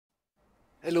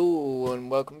Hello and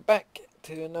welcome back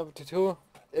to another tutorial.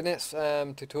 In this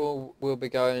tutorial we'll be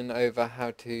going over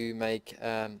how to make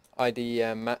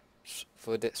ID maps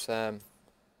for this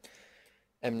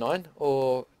M9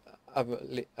 or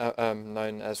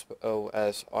known as well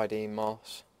as ID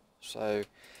mask. So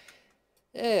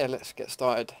yeah, let's get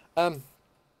started.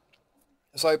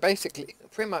 So basically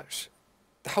pretty much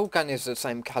the whole gun is the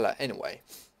same colour anyway,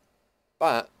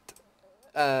 but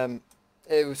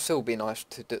it would still be nice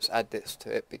to just add this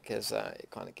to it because it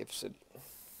kind of gives a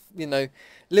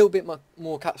little bit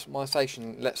more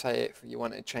customization. Let's say if you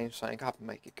want to change something up and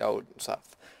make it gold and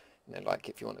stuff, like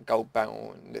if you want a gold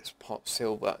barrel and this pot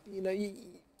silver, you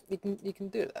can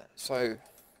do that. So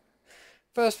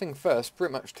first thing first,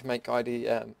 pretty much to make ID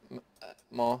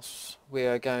masks, we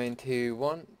are going to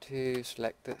want to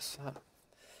select this.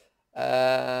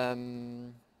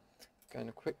 Going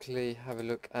to quickly have a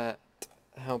look at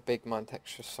how big my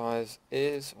texture size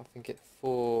is. I think it's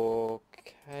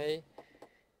 4K.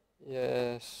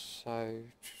 Yes, so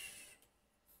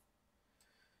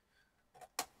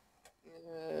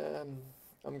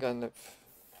I'm going to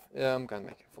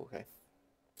make it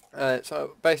 4K.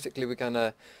 So basically we're going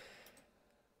to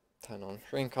turn on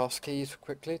screencast keys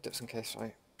quickly, just in case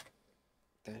I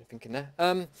do anything in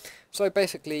there. So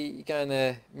basically you're going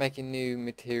to make a new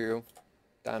material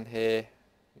down here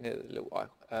near the little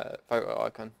photo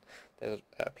icon. There's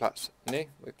plus new.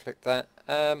 We click that.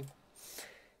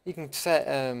 You can set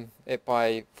it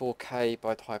by 4K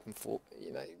by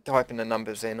typing the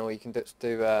numbers in, or you can just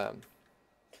do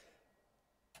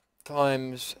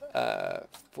times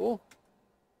 4.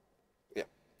 Yeah,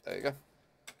 there you go,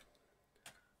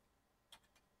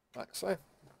 like so.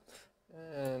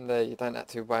 And you don't have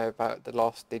to worry about the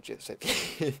last digits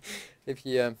if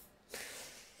you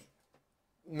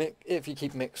if you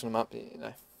keep mixing them up,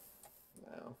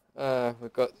 Now,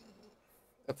 we've got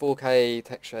a 4K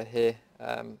texture here.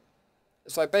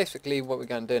 So basically what we're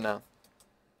going to do now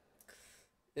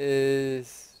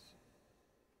is,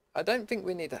 I don't think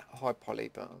we need a high poly,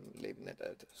 but I'm leaving it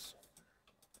there just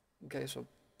in case I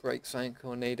break something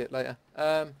or need it later.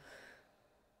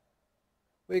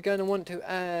 We're going to want to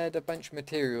add a bunch of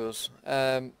materials.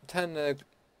 Turn the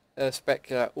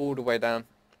specular all the way down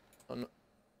on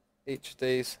each of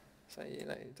these. So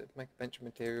to make a bunch of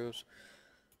materials.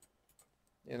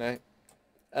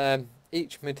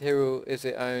 Each material is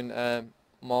its own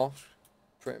mask,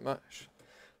 pretty much.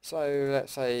 So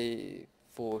let's say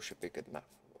 4 should be good enough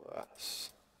for us,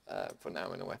 for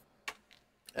now anyway.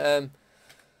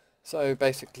 So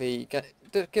basically,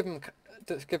 just give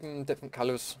them different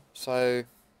colours. So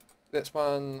this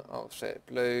one, I'll set it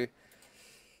blue,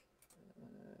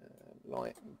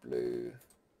 light blue,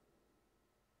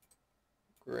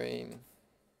 green,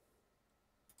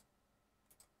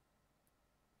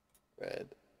 red.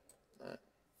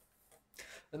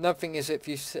 Another thing is, if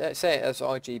you say it as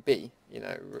RGB,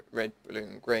 red, blue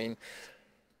and green,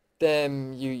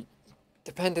 then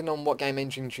depending on what game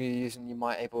engines you're using, you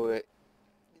might able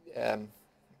to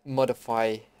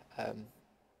modify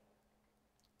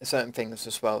certain things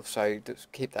as well. So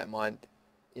just keep that in mind.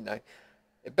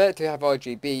 It's better to have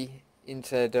RGB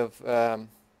instead of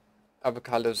other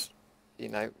colours.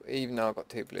 Even though I've got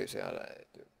 2 blues here,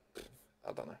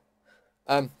 I don't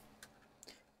know.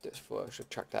 Just thought I should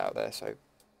chuck that out there. So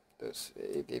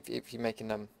if you're making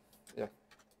them, yeah,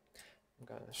 I'm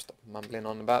going to stop mumbling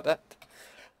on about that.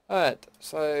 Alright,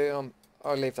 so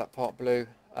I'll leave that part blue.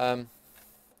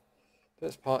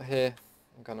 This part here,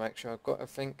 I'm going to make sure I've got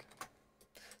everything.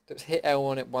 Just hit L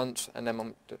on it once, and then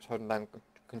I'm just holding down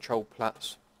Control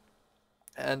Plus,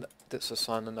 and just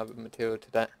assign another material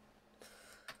to that.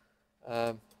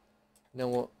 You know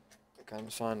what? I'm going to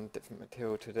assign a different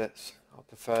material to this. I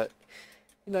prefer it.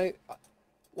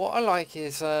 What I like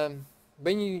is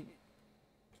when you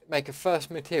make a first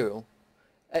material,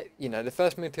 the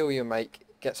first material you make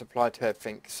gets applied to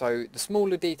everything. So the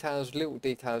smaller details, little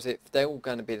details, if they're all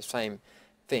going to be the same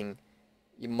thing,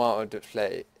 you might well just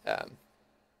let it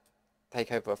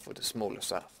take over for the smaller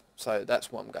stuff. So that's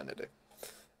what I'm going to do.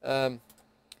 So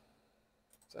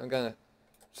I'm going to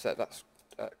set that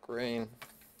green.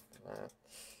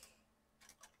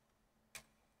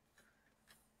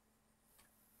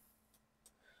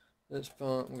 This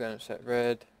part I'm going to set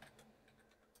red.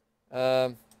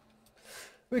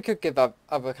 We could give up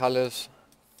other colours.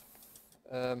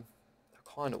 I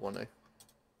kind of want to.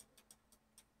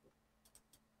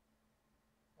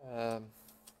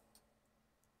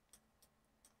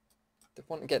 They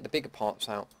want to get the bigger parts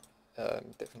out,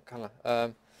 different colour.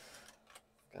 I'm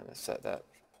going to set that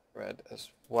red as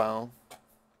well.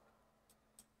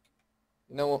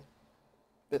 You know what?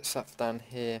 Bit stuff down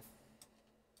here.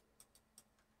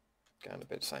 going to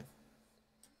be the same.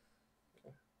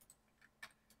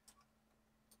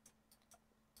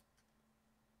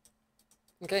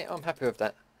 Okay, I'm happy with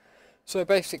that. So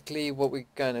basically what we're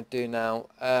going to do now,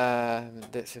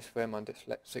 this is where my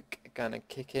dyslexic going to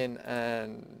kick in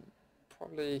and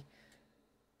probably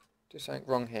do something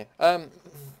wrong here.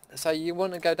 So you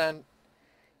want to go down,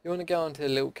 you want to go onto the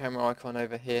little camera icon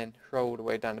over here and scroll all the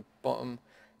way down the bottom,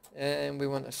 and we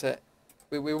want to set,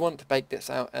 we want to bake this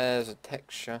out as a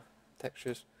textures.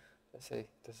 Let's see,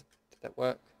 did that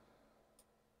work?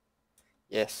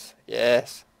 Yes,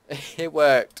 yes. It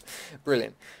worked.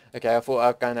 Brilliant. Okay, I thought I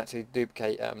was going to actually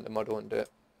duplicate the model and do it.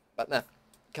 But no,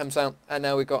 comes out, and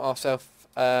now we've got ourselves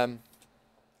a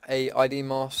ID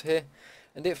mask here.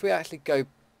 And if we actually go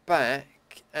back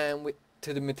and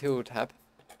to the material tab,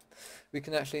 we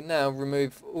can actually now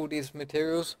remove all these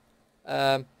materials.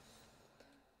 But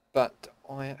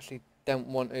I actually don't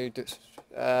want to do.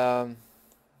 No,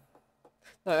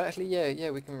 actually, yeah,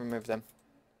 we can remove them.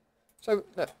 So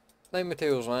look, no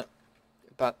materials on it.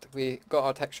 But we got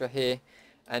our texture here,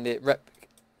 and it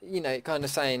it kind of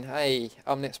saying, hey,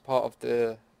 I'm this part of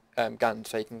the gun,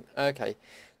 so you can, okay,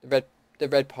 the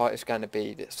red part is going to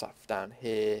be this stuff down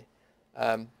here.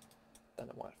 Don't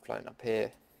know why it's flown up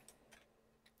here.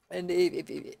 And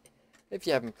if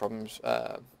you're having problems,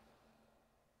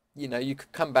 you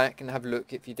could come back and have a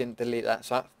look if you didn't delete that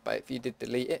stuff. But if you did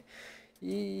delete it,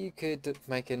 you could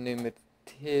make a new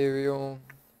material.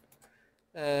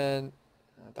 And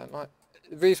I don't like.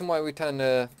 The reason why we turn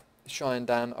the shine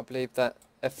down, I believe that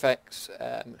affects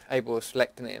able of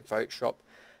selecting it in Photoshop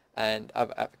and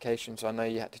other applications. I know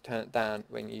you had to turn it down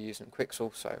when you're using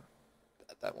Quixel, so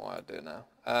that's why I do it now.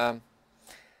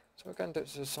 So we're going to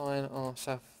assign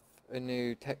ourselves a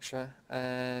new texture,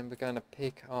 and we're going to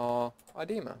pick our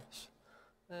ID mask.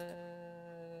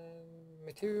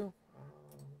 Material,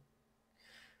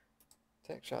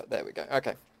 texture, there we go,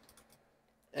 okay.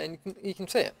 And you can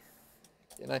see it,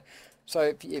 So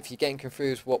if you're getting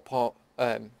confused what part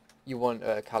you want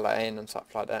colour in and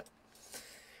stuff like that,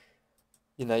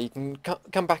 you can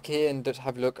come back here and just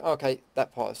have a look. Okay,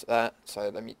 that part is that, so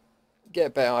let me get a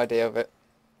better idea of it.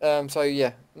 So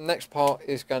yeah, next part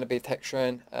is going to be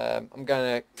texturing. I'm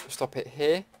going to stop it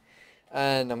here,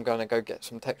 and I'm going to go get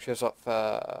some textures off,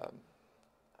 I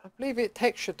believe it's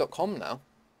texture.com now.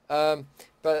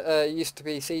 But it used to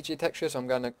be CG textures. I'm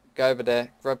going to go over there,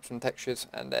 grab some textures,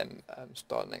 and then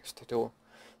start the next tutorial.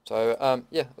 So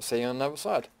yeah, I'll see you on the other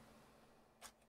side.